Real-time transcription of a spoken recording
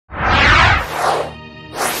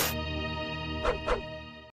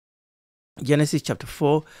Genesis chapter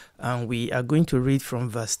 4, and we are going to read from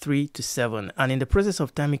verse 3 to 7. And in the process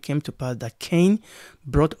of time, it came to pass that Cain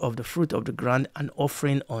brought of the fruit of the ground an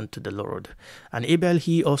offering unto the Lord. And Abel,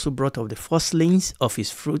 he also brought of the firstlings of his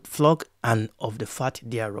fruit flock and of the fat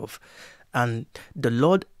thereof. And the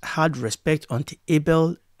Lord had respect unto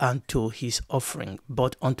Abel and to his offering,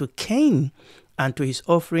 but unto Cain and to his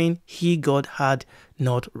offering God had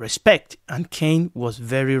not respect. And Cain was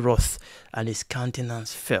very wroth, and his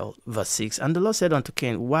countenance fell. Verse 6. And the Lord said unto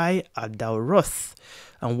Cain, Why art thou wroth?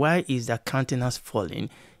 And why is thy countenance falling?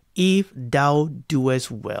 If thou doest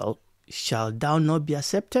well, shall thou not be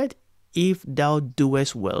accepted? If thou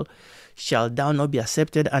doest well, shall thou not be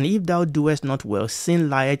accepted? And if thou doest not well, sin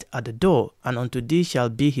lieth at the door, and unto thee shall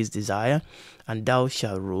be his desire, and thou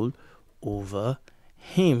shalt rule over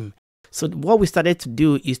him. So what we started to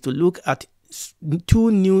do is to look at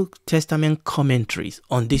two New Testament commentaries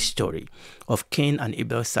on this story of Cain and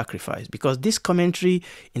Abel's sacrifice, because this commentary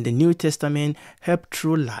in the New Testament helped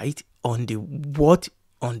throw light on the what,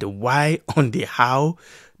 on the why, on the how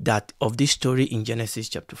that of this story in Genesis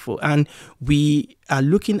chapter 4. And we are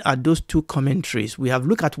looking at those two commentaries. We have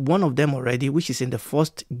looked at one of them already, which is in the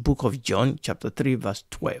first book of John, chapter 3, verse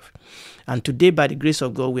 12. And today, by the grace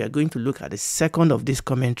of God, we are going to look at the second of this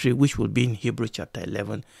commentary, which will be in Hebrews chapter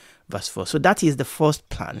 11, verse 4. So that is the first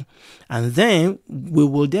plan. And then we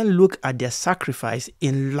will then look at their sacrifice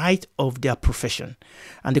in light of their profession.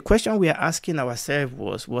 And the question we are asking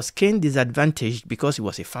ourselves was Cain disadvantaged because he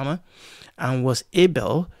was a farmer? And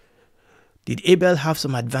did Abel have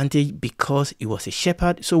some advantage because he was a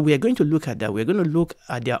shepherd? So we are going to look at that. We're going to look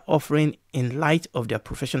at their offering in light of their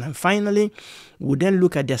profession. And finally, we'll then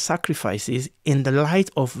look at their sacrifices in the light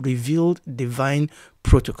of revealed divine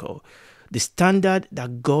protocol. The standard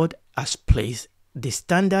that God has placed, the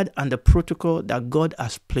standard and the protocol that God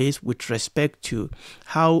has placed with respect to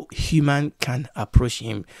how human can approach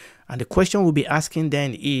him. And the question we'll be asking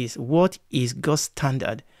then is, what is God's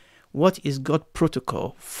standard? What is God's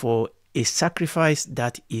protocol for a sacrifice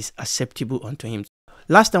that is acceptable unto him?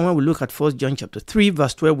 Last time when we looked at 1 John chapter 3,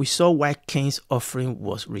 verse 12, we saw why Cain's offering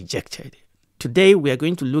was rejected. Today, we are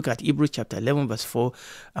going to look at Hebrews chapter 11, verse 4,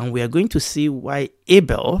 and we are going to see why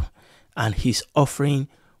Abel and his offering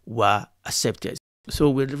were accepted. So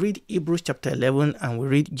we'll read Hebrews chapter 11 and we'll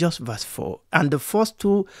read just verse 4. And the first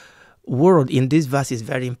two words in this verse is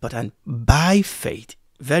very important. By faith,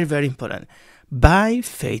 very, very important. By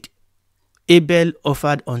faith, Abel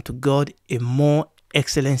offered unto God a more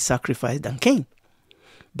excellent sacrifice than Cain,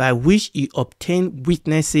 by which he obtained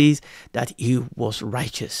witnesses that he was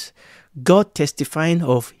righteous, God testifying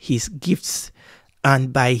of his gifts,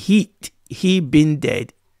 and by he being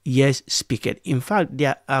dead, yes, speaketh. In fact,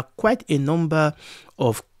 there are quite a number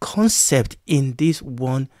of concepts in this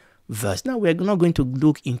one verse. Now, we're not going to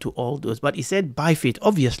look into all those, but he said by faith.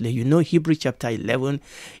 Obviously, you know, Hebrews chapter 11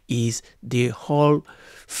 is the whole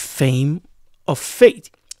fame of faith.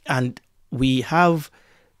 And we have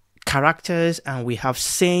characters, and we have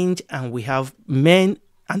saints, and we have men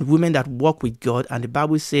and women that walk with God, and the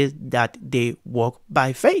Bible says that they walk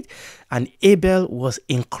by faith. And Abel was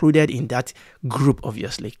included in that group,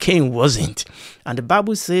 obviously. Cain wasn't. And the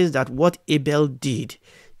Bible says that what Abel did,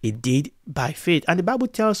 he did by faith. And the Bible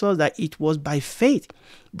tells us that it was by faith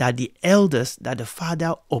that the elders, that the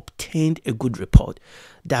father obtained a good report.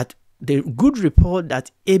 That the good report that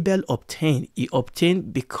Abel obtained, he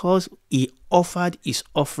obtained because he offered his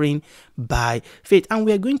offering by faith. And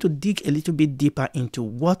we are going to dig a little bit deeper into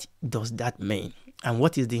what does that mean and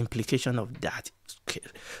what is the implication of that. Okay.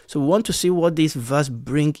 So we want to see what this verse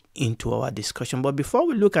brings into our discussion. But before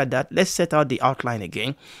we look at that, let's set out the outline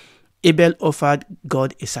again. Abel offered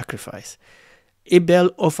God a sacrifice. Abel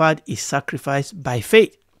offered his sacrifice by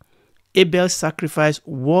faith. Abel's sacrifice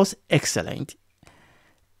was excellent.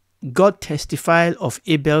 God testified of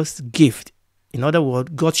Abel's gift. In other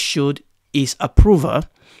words, God showed his approval.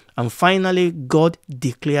 And finally, God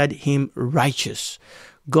declared him righteous.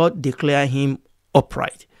 God declared him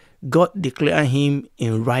upright. God declared him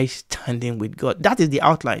in right standing with God. That is the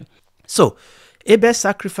outline. So, Abel's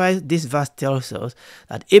sacrifice, this verse tells us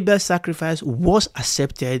that Abel's sacrifice was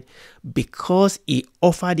accepted because he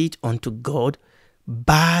offered it unto God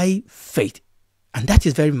by faith. And that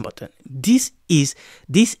is very important. This is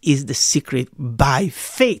the secret. By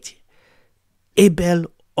faith, Abel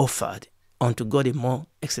offered unto God a more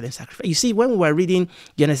excellent sacrifice. You see, when we were reading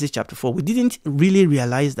Genesis chapter 4, we didn't really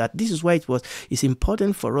realize that this is why it's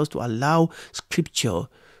important for us to allow Scripture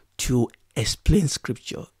to explain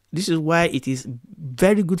Scripture. This is why it is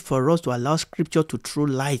very good for us to allow Scripture to throw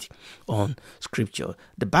light on Scripture.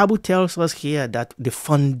 The Bible tells us here that the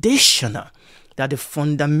foundational that the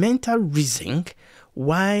fundamental reason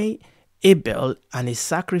why Abel and his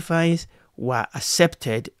sacrifice were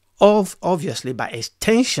accepted, obviously by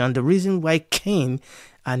extension, the reason why Cain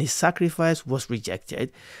and his sacrifice was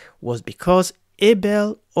rejected was because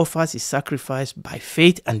Abel offers his sacrifice by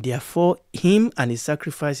faith, and therefore him and his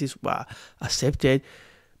sacrifices were accepted.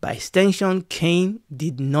 By extension, Cain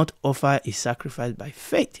did not offer his sacrifice by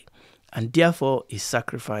faith, and therefore his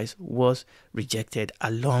sacrifice was rejected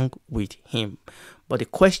along with him. But the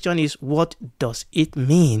question is, what does it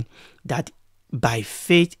mean that by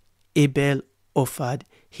faith Abel offered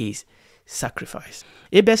his sacrifice?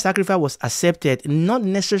 Abel's sacrifice was accepted not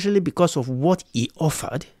necessarily because of what he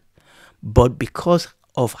offered, but because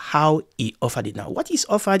of how he offered it. Now, what is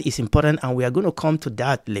offered is important, and we are going to come to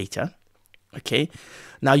that later. Okay?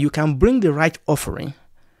 Now, you can bring the right offering,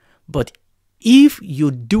 but if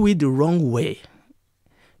you do it the wrong way,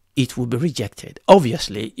 it will be rejected.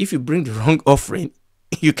 Obviously, if you bring the wrong offering,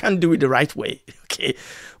 you can't do it the right way. Okay?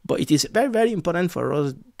 But it is very, very important for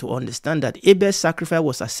us to understand that Abel's sacrifice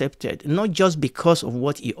was accepted not just because of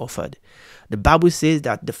what he offered. The Bible says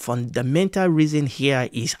that the fundamental reason here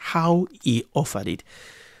is how he offered it.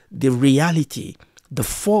 The reality, the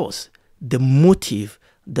force, the motive,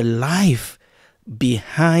 the life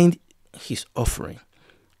behind his offering.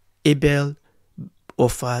 Abel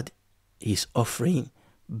offered his offering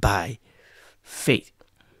by faith.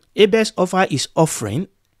 Abel's offer is offering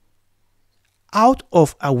out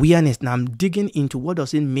of awareness. Now I'm digging into what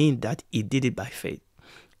does it mean that he did it by faith.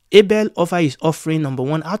 Abel offered his offering, number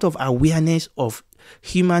one, out of awareness of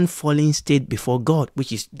human fallen state before God,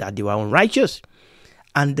 which is that they were unrighteous,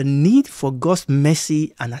 and the need for God's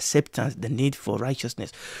mercy and acceptance, the need for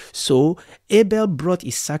righteousness. So Abel brought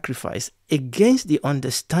his sacrifice against the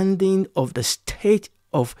understanding of the state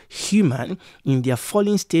of human in their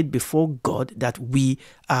fallen state before God, that we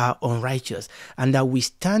are unrighteous and that we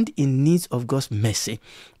stand in need of God's mercy.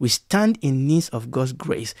 We stand in need of God's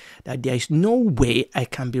grace, that there is no way I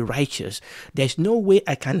can be righteous. There is no way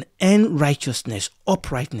I can earn righteousness,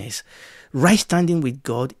 uprightness, right standing with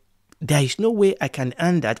God. There is no way I can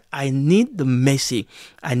earn that. I need the mercy.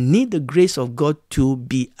 I need the grace of God to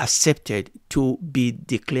be accepted, to be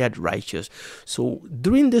declared righteous. So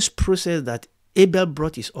during this process that Abel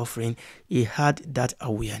brought his offering, he had that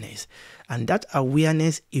awareness. And that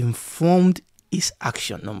awareness informed his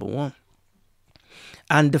action, number one.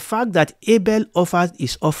 And the fact that Abel offered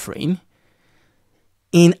his offering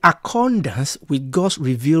in accordance with God's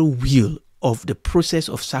revealed will of the process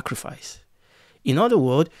of sacrifice. In other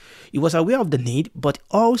words, he was aware of the need, but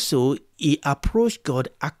also he approached God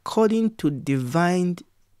according to divine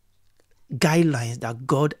guidelines that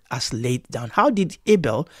God has laid down. How did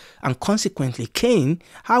Abel and consequently Cain,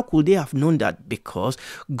 how could they have known that? Because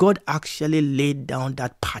God actually laid down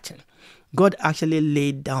that pattern. God actually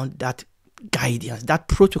laid down that guidance, that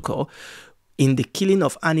protocol in the killing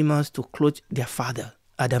of animals to clothe their father,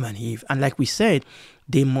 Adam and Eve. And like we said,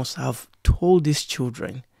 they must have told these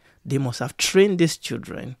children, they must have trained these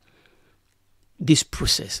children this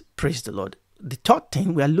process. Praise the Lord. The third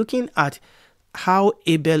thing, we are looking at how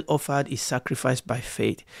Abel offered his sacrifice by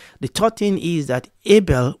faith. The third thing is that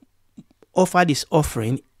Abel offered his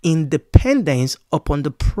offering in dependence upon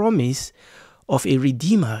the promise of a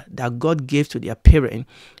redeemer that God gave to their parent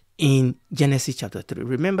in Genesis chapter 3.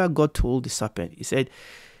 Remember, God told the serpent, he said,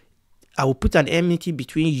 I will put an enmity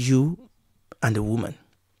between you and the woman.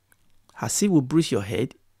 Her seed will bruise your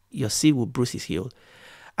head, your seed will bruise his heel.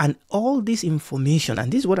 And all this information,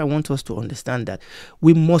 and this is what I want us to understand, that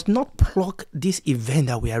we must not pluck this event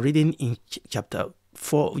that we are reading in chapter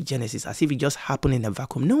 4 of Genesis as if it just happened in a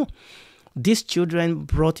vacuum. No, these children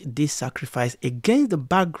brought this sacrifice against the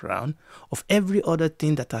background of every other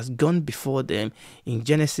thing that has gone before them in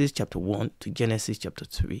Genesis chapter 1 to Genesis chapter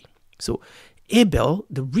 3. So Abel,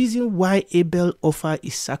 the reason why Abel offered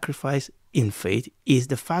his sacrifice in faith is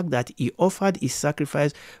the fact that he offered his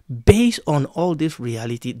sacrifice based on all this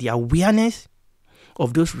reality, the awareness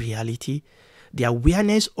of those reality, the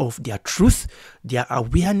awareness of their truth, their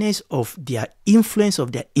awareness of their influence,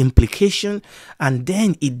 of their implication, and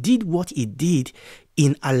then he did what he did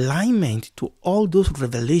in alignment to all those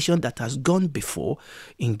revelations that has gone before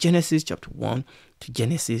in Genesis chapter 1 to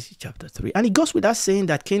Genesis chapter 3. And it goes without saying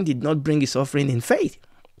that Cain did not bring his offering in faith.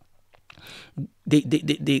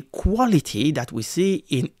 The quality that we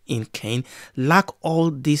see in Cain lack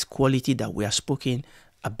all this quality that we are speaking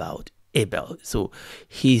about Abel. So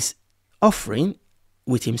his offering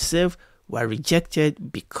with himself were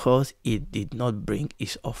rejected because he did not bring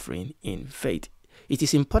his offering in faith. It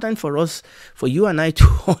is important for us, for you and I,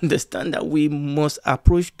 to understand that we must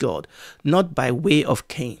approach God not by way of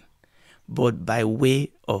Cain, but by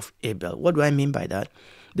way of Abel. What do I mean by that?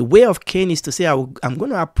 The way of Cain is to say, I'm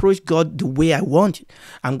going to approach God the way I want.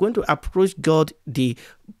 I'm going to approach God the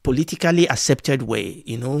politically accepted way,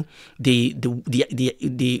 the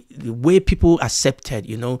way people accepted,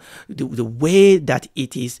 the way that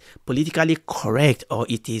it is politically correct, or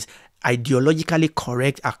it is ideologically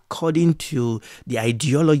correct according to the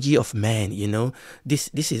ideology of man. This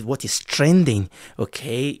is what is trending.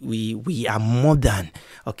 Okay, we are modern.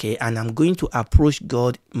 Okay, and I'm going to approach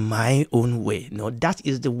God my own way. No, that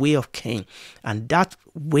is the way of Cain, and that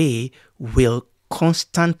way will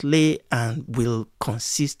constantly and will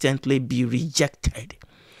consistently be rejected.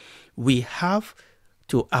 We have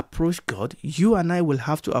to approach God. You and I will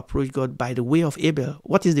have to approach God by the way of Abel.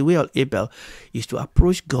 What is the way of Abel? Is to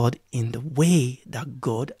approach God in the way that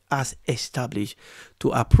God has established, to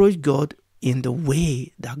approach God in the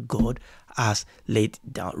way that God has laid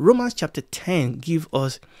down. Romans chapter 10 gives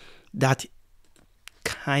us that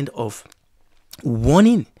kind of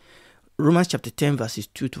warning. Romans chapter 10 verses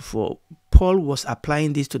 2 to 4. Paul was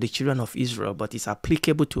applying this to the children of Israel, but it's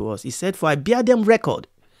applicable to us. He said, "For I bear them record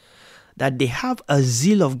that they have a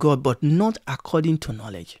zeal of God, but not according to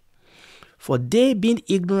knowledge. For they, being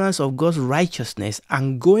ignorant of God's righteousness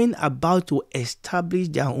and going about to establish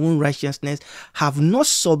their own righteousness, have not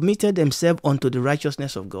submitted themselves unto the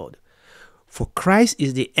righteousness of God. For Christ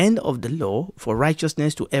is the end of the law for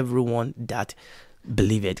righteousness to everyone that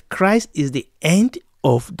believeth." Christ is the end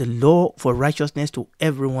of the law for righteousness to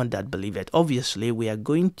everyone that believeth. Obviously, we are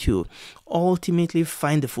going to ultimately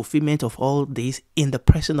find the fulfillment of all this in the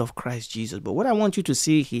person of Christ Jesus. But what I want you to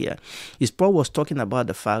see here is Paul was talking about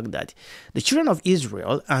the fact that the children of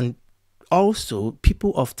Israel and also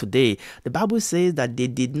people of today, the Bible says that they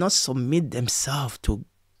did not submit themselves to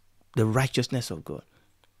the righteousness of God.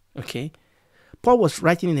 Okay? Paul was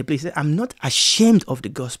writing in a place, "I'm not ashamed of the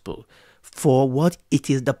gospel, for what it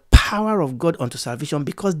is the power of God unto salvation,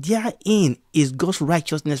 because therein is God's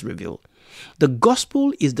righteousness revealed." The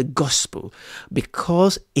gospel is the gospel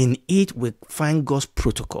because in it we find God's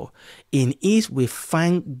protocol. In it we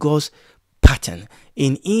find God's pattern.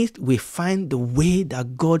 In it we find the way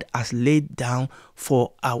that God has laid down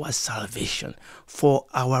for our salvation, for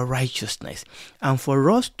our righteousness. And for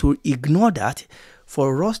us to ignore that,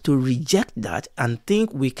 for us to reject that and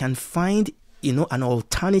think we can find an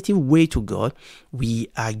alternative way to God, we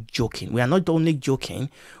are joking. We are not only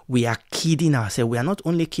joking, we are kidding ourselves. We are not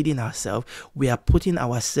only kidding ourselves, we are putting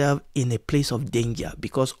ourselves in a place of danger,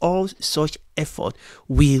 because all such effort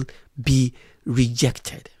will be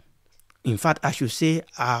rejected. In fact, I should say,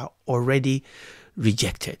 are already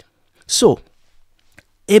rejected. So,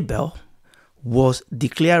 Abel was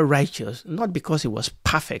declared righteous, not because he was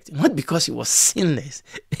perfect, not because he was sinless.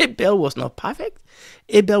 Abel was not perfect.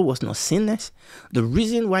 Abel was not sinless. The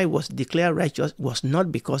reason why he was declared righteous was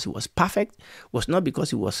not because he was perfect, was not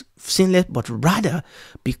because he was sinless, but rather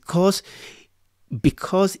because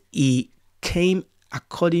he came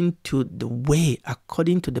according to the way,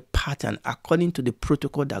 according to the pattern, according to the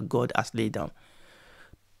protocol that God has laid down.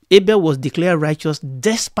 Abel was declared righteous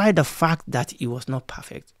despite the fact that he was not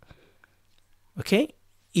perfect. Okay?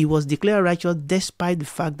 He was declared righteous despite the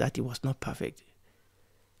fact that he was not perfect,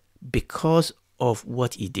 because of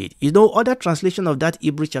what he did. Other translation of that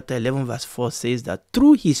Hebrews chapter 11 verse 4 says that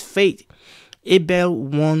through his faith, Abel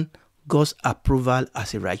won God's approval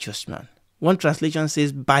as a righteous man. One translation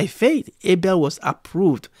says, by faith, Abel was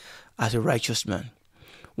approved as a righteous man.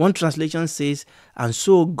 One translation says, and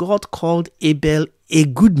so God called Abel a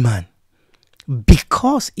good man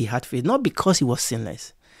because he had faith, not because he was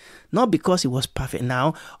sinless. Not because he was perfect.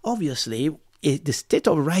 Now, obviously, the state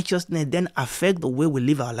of righteousness then affects the way we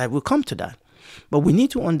live our life. We'll come to that. But we need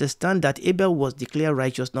to understand that Abel was declared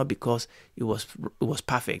righteous not because he was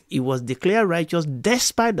perfect. He was declared righteous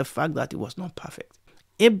despite the fact that he was not perfect.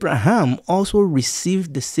 Abraham also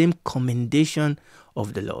received the same commendation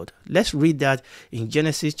of the Lord. Let's read that in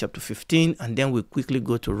Genesis chapter 15, and then we'll quickly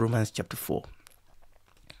go to Romans chapter 4.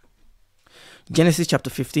 Genesis chapter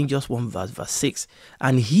 15, just one verse 6.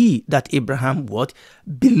 And he, that Abraham,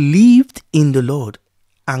 believed in the Lord,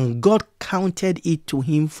 and God counted it to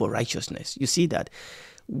him for righteousness. You see that?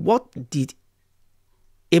 What did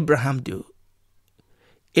Abraham do?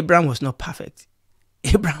 Abraham was not perfect.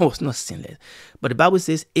 Abraham was not sinless. But the Bible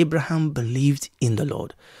says Abraham believed in the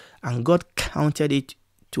Lord, and God counted it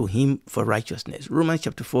to him for righteousness. Romans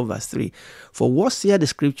chapter 4, verse 3. For what saith the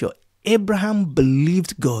scripture? Abraham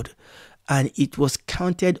believed God, and it was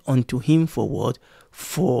counted unto him for what?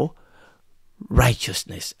 For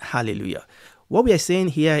righteousness. Hallelujah. What we are saying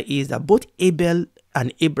here is that both Abel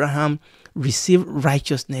and Abraham received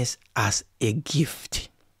righteousness as a gift.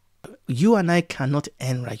 You and I cannot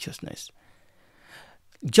earn righteousness.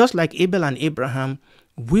 Just like Abel and Abraham,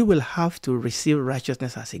 we will have to receive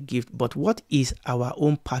righteousness as a gift. But what is our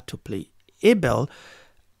own part to play? Abel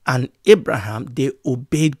and Abraham, they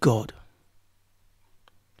obeyed God.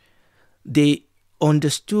 They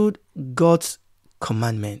understood God's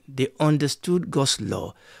commandment. They understood God's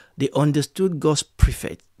law. They understood God's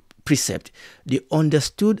precept. They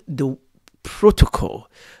understood the protocol.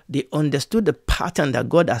 They understood the pattern that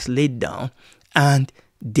God has laid down, and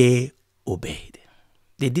they obeyed.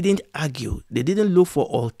 They didn't argue. They didn't look for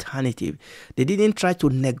alternative. They didn't try to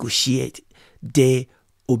negotiate. They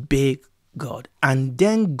obeyed God. And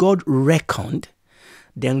then God reckoned.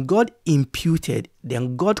 Then God imputed.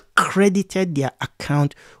 Then God credited their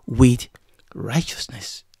account with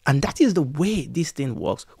righteousness. And that is the way this thing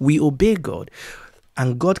works. We obey God,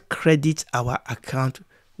 and God credits our account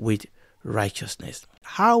with righteousness.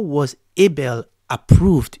 How was Abel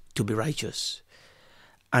approved to be righteous?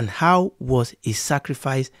 And how was his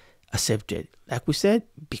sacrifice accepted? Like we said,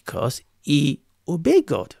 because he obeyed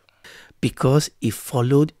God, because he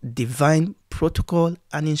followed divine protocol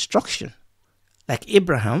and instruction. Like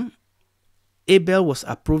Abraham, Abel was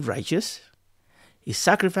approved righteous. His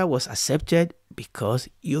sacrifice was accepted because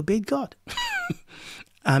he obeyed God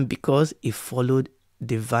and because he followed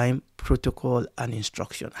divine protocol and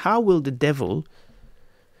instruction. How will the devil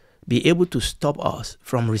be able to stop us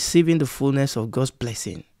from receiving the fullness of God's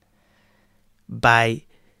blessing? By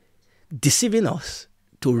deceiving us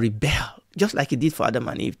to rebel, just like he did for Adam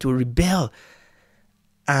and Eve, to rebel,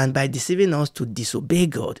 and by deceiving us to disobey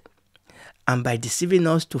God, and by deceiving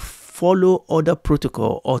us to follow other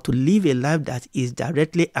protocol or to live a life that is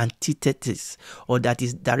directly antithesis or that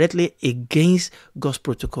is directly against God's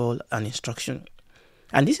protocol and instruction.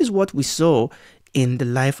 And this is what we saw in the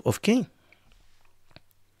life of Cain.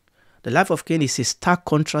 The life of Cain is a stark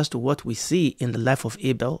contrast to what we see in the life of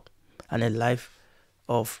Abel and the life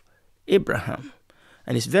of Abraham.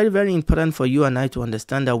 And it's very, very important for you and I to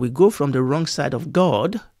understand that we go from the wrong side of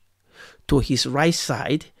God to his right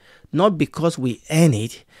side, not because we earn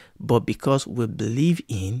it, but because we believe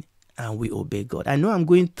in and we obey God. I know I'm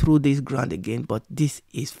going through this ground again, but this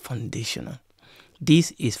is foundational.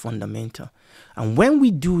 This is fundamental. And when we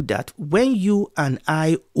do that, when you and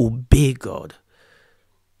I obey God,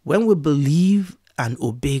 when we believe and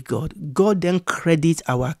obey God, God then credits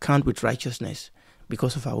our account with righteousness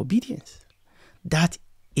because of our obedience. That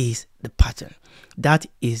is the pattern. That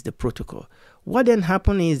is the protocol. What then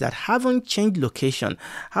happened is that having changed location,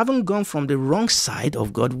 having gone from the wrong side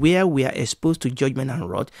of God where we are exposed to judgment and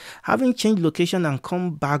wrath, having changed location and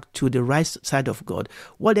come back to the right side of God,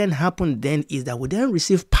 what then happened then is that we then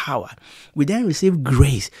receive power. We then receive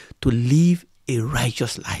grace to live a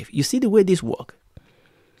righteous life. You see the way this works?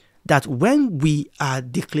 That when we are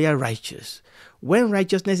declared righteous, when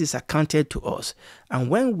righteousness is accounted to us, and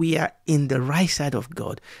when we are in the right side of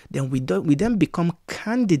God, then we then become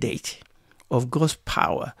candidate of God's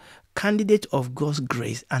power, candidate of God's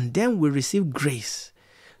grace, and then we receive grace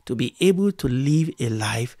to be able to live a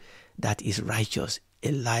life that is righteous,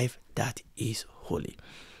 a life that is holy.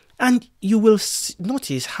 And you will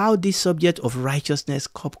notice how this subject of righteousness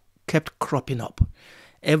kept cropping up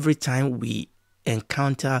every time we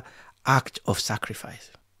encounter act of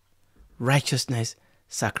sacrifice. Righteousness,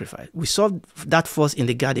 sacrifice. We saw that first in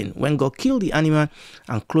the garden when God killed the animal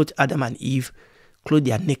and clothed Adam and Eve, clothed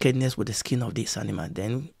their nakedness with the skin of this animal.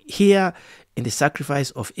 Then here in the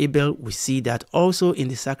sacrifice of Abel, we see that. Also in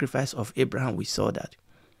the sacrifice of Abraham, we saw that.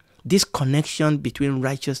 This connection between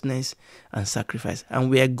righteousness and sacrifice.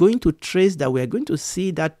 And we are going to trace that. We are going to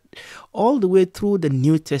see that all the way through the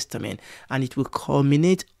New Testament. And it will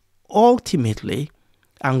culminate ultimately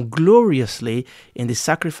and gloriously in the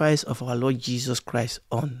sacrifice of our Lord Jesus Christ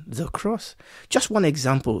on the cross. Just one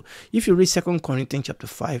example. If you read 2 Corinthians chapter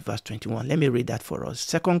 5 verse 21, let me read that for us.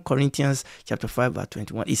 2 Corinthians chapter 5 verse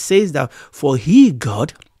 21. It says that, for he,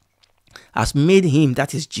 God, has made him,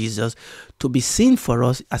 that is Jesus, to be sin for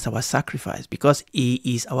us as our sacrifice, because he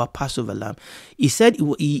is our Passover lamb. He said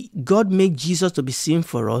God made Jesus to be sin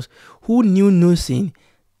for us, who knew no sin,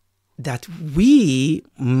 that we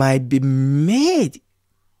might be made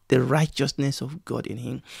the righteousness of God in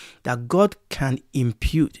him, that God can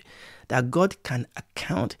impute, that God can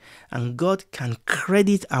account, and God can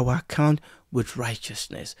credit our account with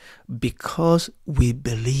righteousness because we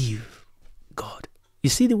believe God. You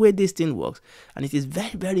see the way this thing works, and it is very,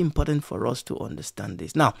 very important for us to understand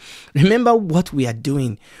this. Now, remember what we are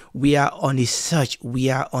doing. We are on a search. We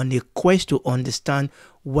are on a quest to understand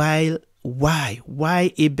why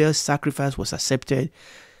Abel's sacrifice was accepted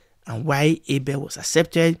and why Abel was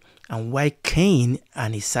accepted, and why Cain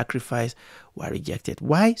and his sacrifice were rejected.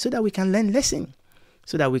 Why? So that we can learn lesson,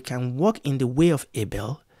 so that we can walk in the way of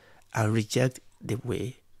Abel and reject the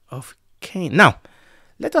way of Cain. Now,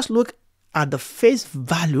 let us look at the face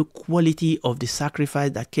value quality of the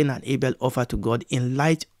sacrifice that Cain and Abel offered to God in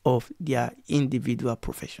light of their individual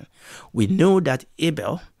profession. We know that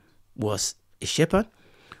Abel was a shepherd.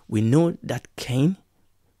 We know that Cain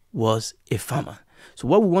was a farmer. So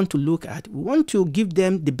what we want to look at, we want to give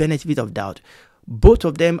them the benefit of doubt. Both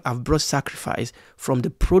of them have brought sacrifice from the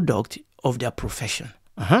product of their profession.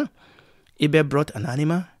 Abel brought an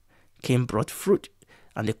animal, Cain brought fruit.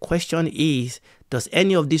 And the question is, does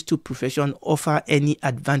any of these two professions offer any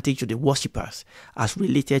advantage to the worshippers as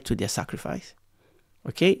related to their sacrifice?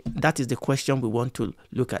 Okay, that is the question we want to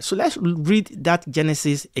look at. So let's read that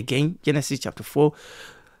Genesis again, Genesis chapter 4.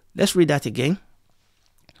 Let's read that again.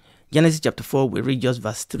 Genesis chapter 4, we read just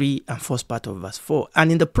verse 3 and first part of verse 4.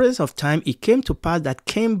 And in the presence of time, it came to pass that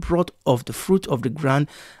Cain brought of the fruit of the ground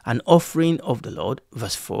an offering of the Lord,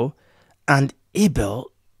 verse 4. And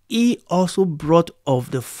Abel, he also brought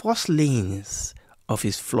of the firstlings of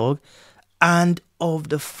his flock and of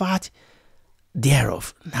the fat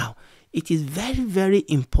thereof. Now, it is very, very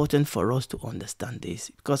important for us to understand this,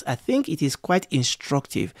 because I think it is quite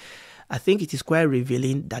instructive. I think it is quite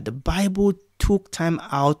revealing that the Bible took time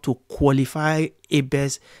out to qualify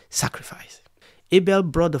Abel's sacrifice. Abel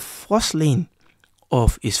brought the firstling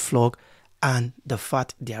of his flock and the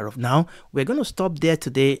fat thereof. Now, we're going to stop there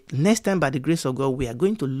today. Next time, by the grace of God, we are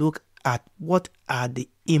going to look at what are the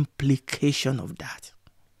implications of that,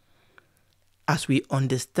 as we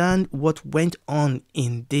understand what went on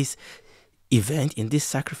in this event, in this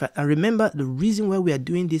sacrifice. And remember, the reason why we are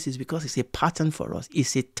doing this is because it's a pattern for us,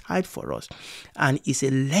 it's a type for us, and it's a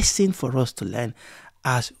lesson for us to learn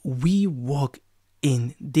as we walk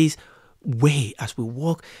in this way, as we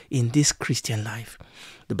walk in this Christian life.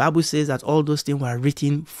 The Bible says that all those things were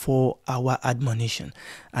written for our admonition,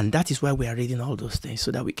 and that is why we are reading all those things,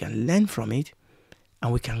 so that we can learn from it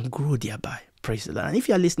and we can grow thereby. Praise the Lord. And if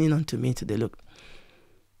you are listening unto me today, look,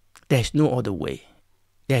 there's no other way,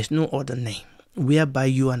 there's no other name whereby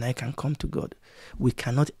you and I can come to God. We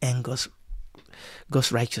cannot earn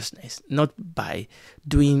God's righteousness, not by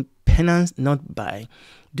doing penance, not by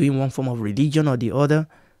doing one form of religion or the other.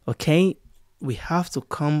 Okay, we have to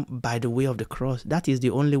come by the way of the cross. That is the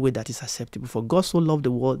only way that is acceptable. For God so loved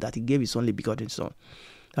the world that he gave his only begotten Son,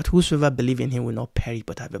 that whosoever believe in him will not perish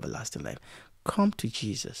but have everlasting life. Come to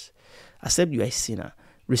Jesus. Accept you are a sinner.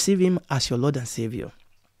 Receive him as your Lord and Savior.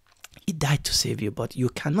 He died to save you, but you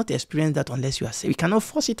cannot experience that unless you are saved. He cannot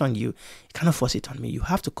force it on you. He cannot force it on me. You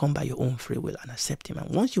have to come by your own free will and accept him.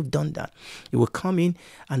 And once you've done that, you will come in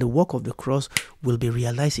and the work of the cross will be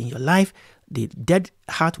realized in your life. The dead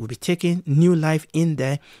heart will be taken, new life in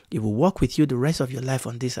there. It will walk with you the rest of your life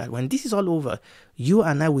on this side. When this is all over, you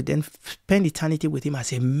and I will then spend eternity with him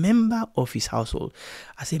as a member of his household,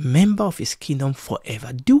 as a member of his kingdom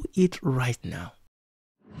forever. Do it right now.